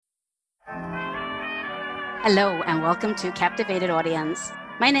Hello and welcome to Captivated Audience.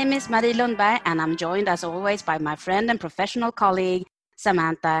 My name is Marie Lundberg and I'm joined as always by my friend and professional colleague,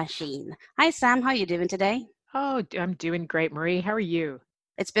 Samantha Sheen. Hi Sam, how are you doing today? Oh, I'm doing great, Marie. How are you?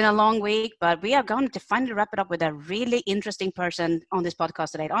 It's been a long week, but we are going to finally wrap it up with a really interesting person on this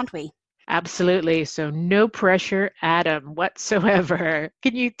podcast today, aren't we? Absolutely. So, no pressure, Adam, whatsoever.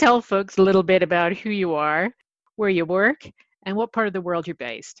 Can you tell folks a little bit about who you are, where you work, and what part of the world you're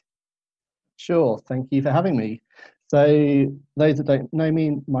based? Sure, thank you for having me. So, those that don't know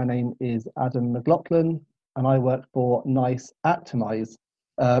me, my name is Adam McLaughlin, and I work for Nice Actimize.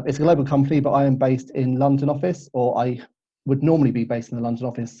 It's a global company, but I am based in London office, or I would normally be based in the London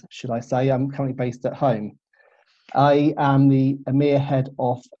office, should I say. I'm currently based at home. I am the EMEA head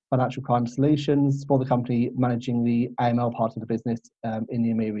of financial crime solutions for the company, managing the AML part of the business in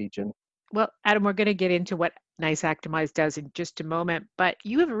the EMEA region. Well, Adam, we're going to get into what Nice Actimize does in just a moment, but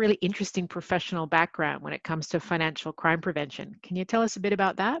you have a really interesting professional background when it comes to financial crime prevention. Can you tell us a bit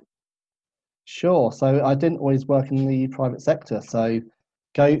about that? Sure. So I didn't always work in the private sector. So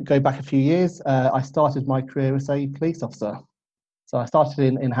go back a few years. I started my career as a police officer. So I started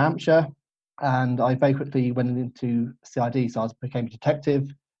in Hampshire, and I very quickly went into CID. So I became a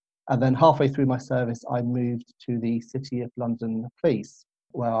detective, and then halfway through my service, I moved to the City of London Police,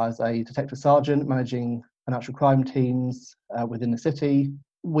 where I was a detective sergeant managing financial crime teams within the city.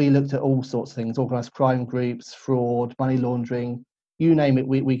 We looked at all sorts of things: organised crime groups, fraud, money laundering, you name it,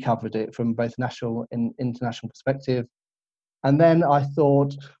 we covered it from both national and international perspective. And then I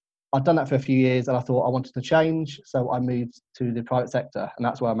thought, I'd done that for a few years and I thought I wanted to change. So I moved to the private sector, and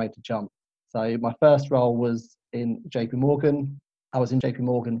that's where I made the jump. So my first role was in JP Morgan. I was in JP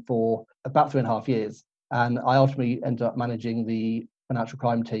Morgan for about 3.5 years. And I ultimately ended up managing the financial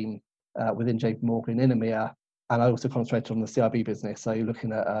crime team within JP Morgan in EMEA. And I also concentrated on the CIB business. So you're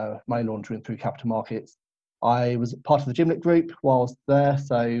looking at money laundering through capital markets. I was part of the Gimlet group whilst there.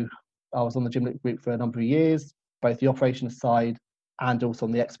 So I was on the Gimlet group for a number of years, both the operations side and also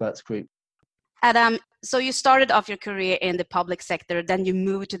on the experts group. Adam, so you started off your career in the public sector, then you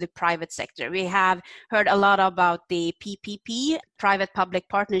moved to the private sector. We have heard a lot about the PPP, private-public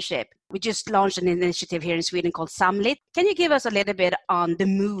partnership. We just launched an initiative here in Sweden called Samlit. Can you give us a little bit on the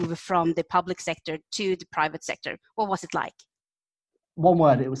move from the public sector to the private sector? What was it like? One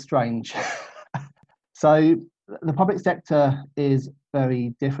word, it was strange. So the public sector is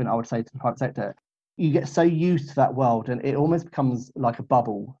very different, I would say, to the private sector. You get so used to that world and it almost becomes like a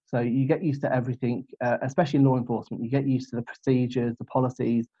bubble. So you get used to everything, especially in law enforcement. You get used to the procedures, the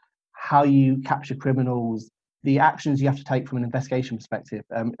policies, how you capture criminals, the actions you have to take from an investigation perspective.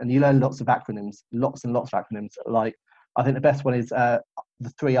 And you learn lots of acronyms, lots and lots of acronyms. Like, I think the best one is the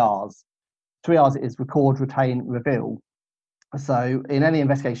 3 Rs. 3 Rs is record, retain, reveal. So in any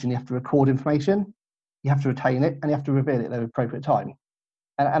investigation, you have to record information, you have to retain it, and you have to reveal it at the appropriate time.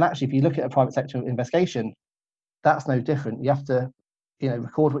 And actually, if you look at a private sector investigation, that's no different. You have to,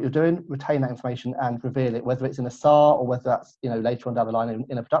 record what you're doing, retain that information, and reveal it, whether it's in a SAR or whether that's, later on down the line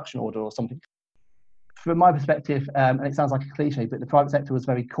in a production order or something. From my perspective, and it sounds like a cliche, but the private sector was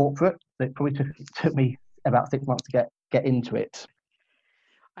very corporate. So it probably took me about 6 months to get into it.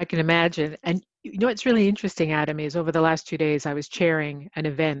 I can imagine. And you know what's really interesting, Adam, is over the last 2 days I was chairing an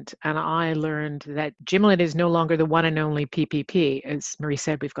event and I learned that Gimlet is no longer the one and only PPP. As Marie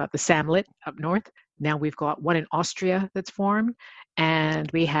said, we've got the Samlet up north. Now we've got one in Austria that's formed.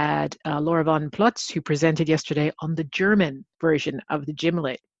 And we had Laura von Plotz, who presented yesterday on the German version of the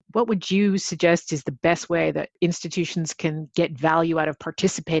Gimlet. What would you suggest is the best way that institutions can get value out of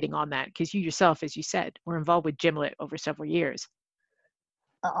participating on that? Because you yourself, as you said, were involved with Gimlet over several years.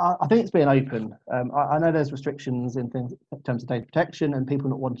 I think it's being open. I know there's restrictions in terms of data protection and people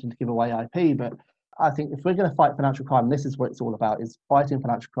not wanting to give away IP, but I think if we're going to fight financial crime, this is what it's all about: is fighting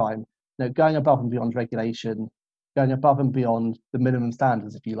financial crime. Going above and beyond regulation, going above and beyond the minimum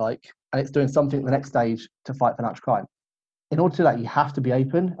standards, if you like, and it's doing something at the next stage to fight financial crime. In order to do that, you have to be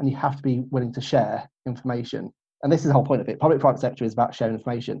open and you have to be willing to share information. And this is the whole point of it. Public-private sector is about sharing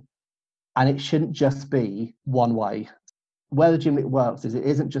information, and it shouldn't just be one way. Where the Gimlet works is it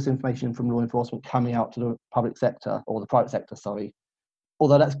isn't just information from law enforcement coming out to the public sector or the private sector, sorry.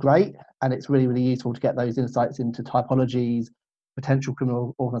 Although that's great and it's really, really useful to get those insights into typologies, potential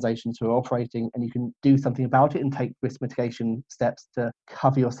criminal organisations who are operating, and you can do something about it and take risk mitigation steps to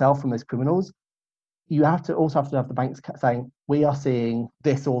cover yourself from those criminals. You also have to have the banks saying, we are seeing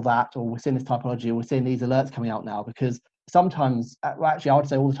this or that, or we're seeing this typology, or we're seeing these alerts coming out now, because sometimes, actually I would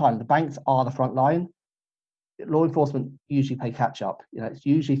say all the time, the banks are the front line. Law enforcement usually play catch up. It's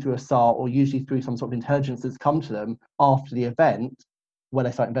usually through a SAR or usually through some sort of intelligence that's come to them after the event. when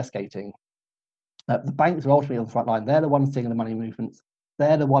they start investigating. The banks are ultimately on the front line. They're the ones seeing the money movements.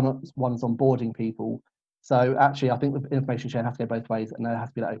 They're the ones onboarding people. So actually, I think the information sharing has to go both ways, and there has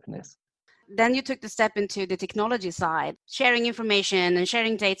to be that openness. Then you took the step into the technology side, sharing information and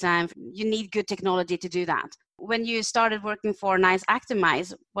sharing data. And you need good technology to do that. When you started working for NICE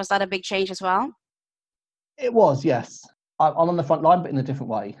Actimize, was that a big change as well? It was, yes. I'm on the front line, but in a different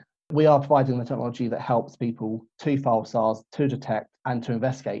way. We are providing the technology that helps people to file SARS, to detect, and to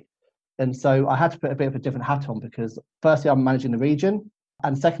investigate. And so I had to put a bit of a different hat on, because firstly, I'm managing the region.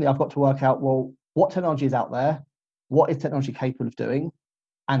 And secondly, I've got to work out, well, what technology is out there? What is technology capable of doing?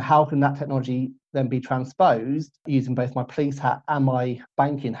 And how can that technology then be transposed using both my police hat and my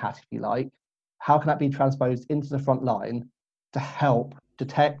banking hat, if you like? How can that be transposed into the front line to help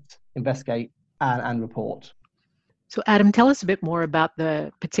detect, investigate, and report? So Adam, tell us a bit more about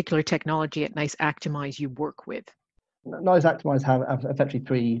the particular technology at NICE Actimize you work with. NICE Actimize have effectively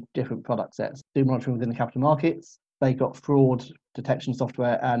 3 different product sets. Do monitoring within the capital markets, they got fraud detection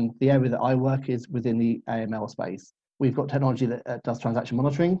software, and the area that I work is within the AML space. We've got technology that does transaction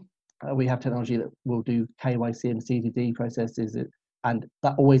monitoring. We have technology that will do KYC and CDD processes, and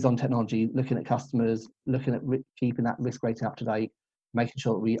that always on technology, looking at customers, looking at keeping that risk rating up to date, making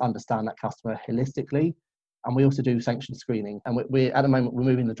sure that we understand that customer holistically. And we also do sanction screening. And we're at the moment, we're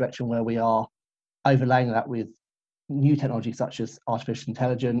moving in the direction where we are overlaying that with new technology such as artificial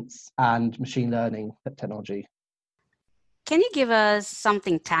intelligence and machine learning technology. Can you give us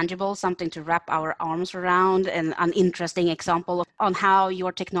something tangible, something to wrap our arms around, and an interesting example on how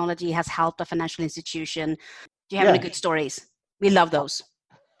your technology has helped a financial institution? Do you have any good stories? We love those.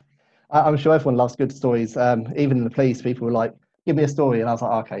 I'm sure everyone loves good stories. Even in the police, people were like, give me a story. And I was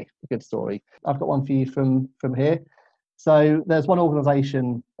like, okay, a good story. I've got one for you from here. So there's one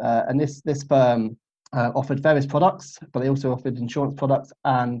organisation, and this firm offered various products, but they also offered insurance products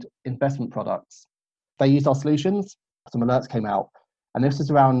and investment products. They used our solutions. Some alerts came out, and this was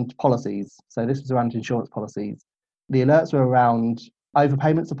around policies. So this was around insurance policies. The alerts were around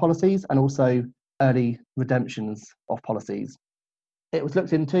overpayments of policies and also early redemptions of policies. It was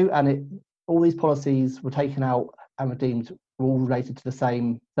looked into, and all these policies were taken out and redeemed were all related to the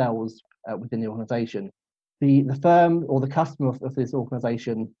same cells within the organisation. The firm or the customer of this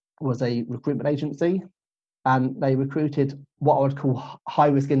organisation was a recruitment agency, and they recruited what I would call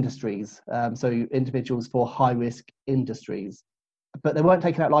high-risk industries, so individuals for high-risk industries. But they weren't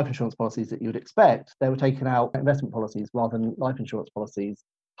taking out life insurance policies that you would expect. They were taking out investment policies rather than life insurance policies.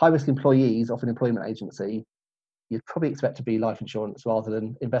 High-risk employees of an employment agency, you'd probably expect to be life insurance rather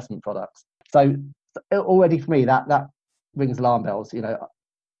than investment products. So already for me, that rings alarm bells.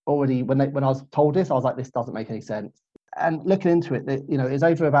 Already when I was told this, I was like, this doesn't make any sense. And looking into it, it's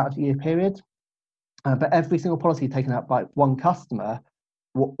over about a year period. But every single policy taken out by one customer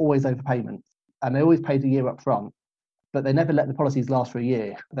were always overpayments, and they always paid a year up front, but they never let the policies last for a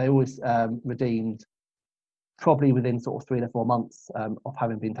year. They always redeemed probably within sort of 3 to 4 months of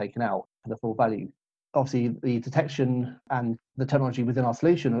having been taken out for the full value. Obviously, the detection and the technology within our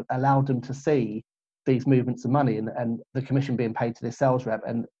solution allowed them to see these movements of money and the commission being paid to this sales rep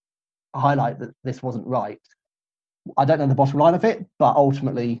and highlight that this wasn't right. I don't know the bottom line of it, but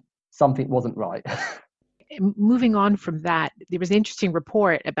ultimately something wasn't right. Moving on from that, there was an interesting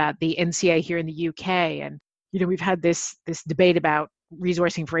report about the NCA here in the UK, and we've had this debate about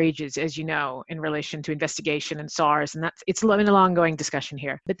resourcing for ages, as you know, in relation to investigation and SARS, and it's an ongoing discussion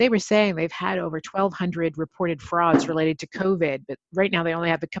here. But they were saying they've had over 1,200 reported frauds related to COVID, but right now they only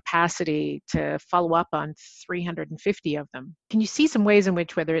have the capacity to follow up on 350 of them. Can you see some ways in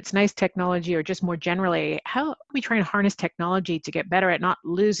which, whether it's NICE technology or just more generally, how are we trying to harness technology to get better at not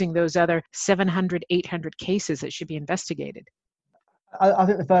losing those other 700, 800 cases that should be investigated? I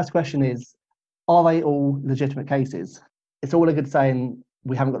think the first question is, are they all legitimate cases? It's all a good saying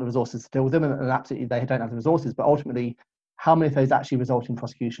we haven't got the resources to deal with them, and absolutely they don't have the resources, but ultimately, how many of those actually result in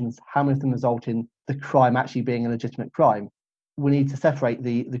prosecutions? How many of them result in the crime actually being a legitimate crime? We need to separate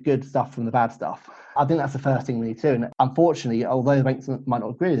the good stuff from the bad stuff. I think that's the first thing we need to do. And unfortunately, although the banks might not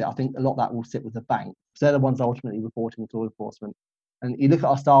agree with it, I think a lot of that will sit with the bank. So they're the ones ultimately reporting to law enforcement. And you look at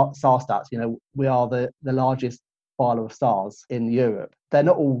our SAR stats, we are the largest filer of SARS in Europe. They're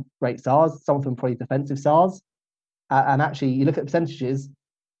not all great SARS, some of them probably defensive SARS. And actually, you look at percentages,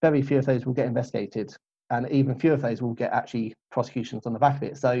 very few of those will get investigated. And even fewer of those will get actually prosecutions on the back of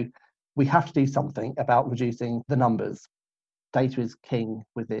it. So we have to do something about reducing the numbers. Data is king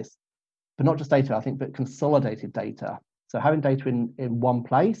with this. But not just data, I think, but consolidated data. So having data in one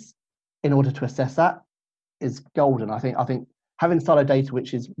place in order to assess that is golden. I think having siloed data,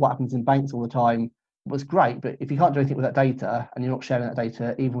 which is what happens in banks all the time, was great, but if you can't do anything with that data and you're not sharing that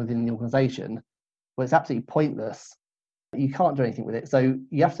data even within the organization, well, it's absolutely pointless. You can't do anything with it. So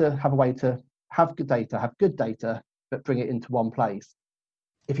you have to have a way to have good data, but bring it into one place.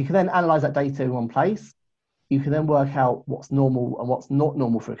 If you can then analyze that data in one place, you can then work out what's normal and what's not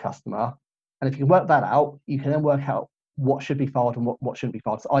normal for a customer. And if you can work that out, you can then work out what should be filed and what shouldn't be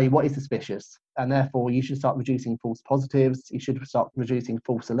filed, i.e. what is suspicious. And therefore, you should start reducing false positives, you should start reducing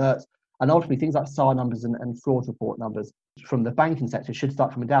false alerts, and ultimately things like SAR numbers and fraud report numbers from the banking sector should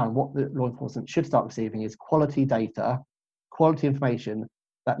start coming down. What the law enforcement should start receiving is quality data, quality information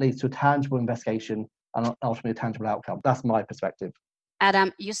that leads to a tangible investigation and ultimately a tangible outcome. That's my perspective.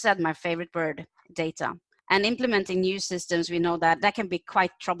 Adam, you said my favorite word, data. And implementing new systems, we know that can be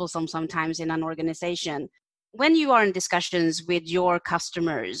quite troublesome sometimes in an organization. When you are in discussions with your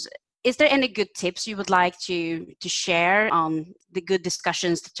customers, is there any good tips you would like to share on the good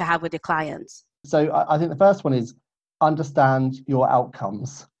discussions to have with your clients? So I think the first one is understand your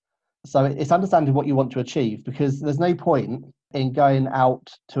outcomes. So it's understanding what you want to achieve, because there's no point in going out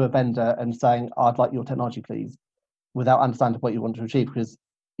to a vendor and saying, I'd like your technology, please, without understanding what you want to achieve, because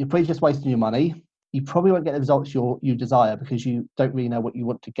you're probably just wasting your money. You probably won't get the results you desire because you don't really know what you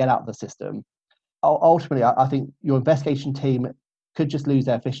want to get out of the system. Ultimately, I think your investigation team could just lose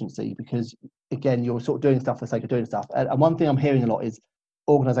their efficiency because, again, you're sort of doing stuff for the sake of doing stuff. And one thing I'm hearing a lot is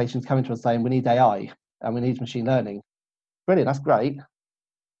organizations coming to us saying, we need AI and we need machine learning. Brilliant, that's great.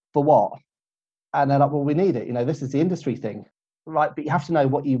 For what? And they're like, well, we need it. This is the industry thing, right? But you have to know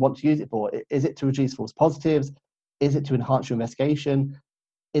what you want to use it for. Is it to reduce false positives? Is it to enhance your investigation?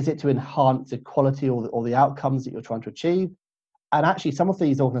 Is it to enhance the quality or the outcomes that you're trying to achieve? And actually, some of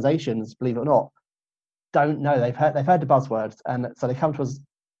these organizations, believe it or not, don't know. They've heard the buzzwords, and so they come to us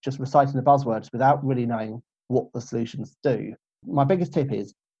just reciting the buzzwords without really knowing what the solutions do. My biggest tip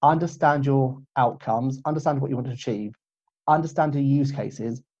is understand your outcomes, understand what you want to achieve, understand the use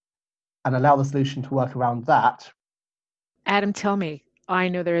cases, and allow the solution to work around that. Adam, tell me, I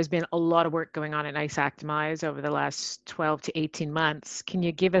know there has been a lot of work going on at NICE Actimize over the last 12 to 18 months. Can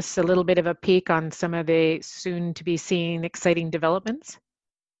you give us a little bit of a peek on some of the soon-to-be-seen exciting developments?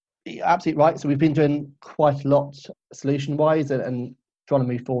 You're absolutely right. So we've been doing quite a lot solution-wise and trying to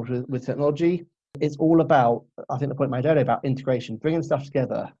move forward with technology. It's all about, I think the point made earlier about integration, bringing stuff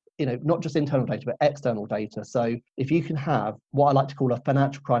together, not just internal data, but external data. So if you can have what I like to call a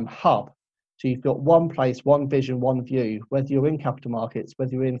financial crime hub, so you've got one place, one vision, one view, whether you're in capital markets,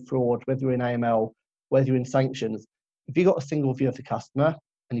 whether you're in fraud, whether you're in AML, whether you're in sanctions, if you've got a single view of the customer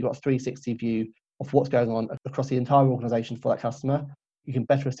and you've got a 360 view of what's going on across the entire organization for that customer, you can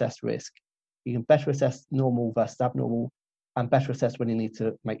better assess risk. You can better assess normal versus abnormal and better assess when you need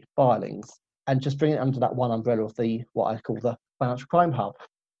to make filings, and just bring it under that one umbrella of what I call the financial crime hub.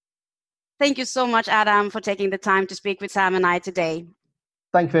 Thank you so much, Adam, for taking the time to speak with Sam and I today.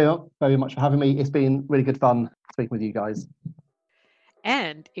 Thank you very much for having me. It's been really good fun speaking with you guys.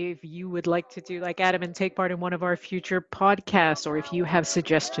 And if you would like to do like Adam and take part in one of our future podcasts, or if you have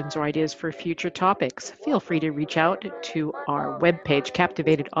suggestions or ideas for future topics, feel free to reach out to our webpage,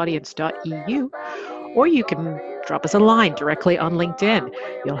 captivatedaudience.eu, or you can drop us a line directly on LinkedIn.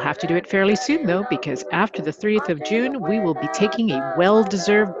 You'll have to do it fairly soon, though, because after the 30th of June, we will be taking a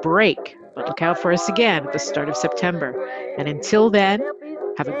well-deserved break. But look out for us again at the start of September. And until then,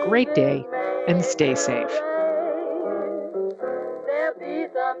 have a great day and stay safe.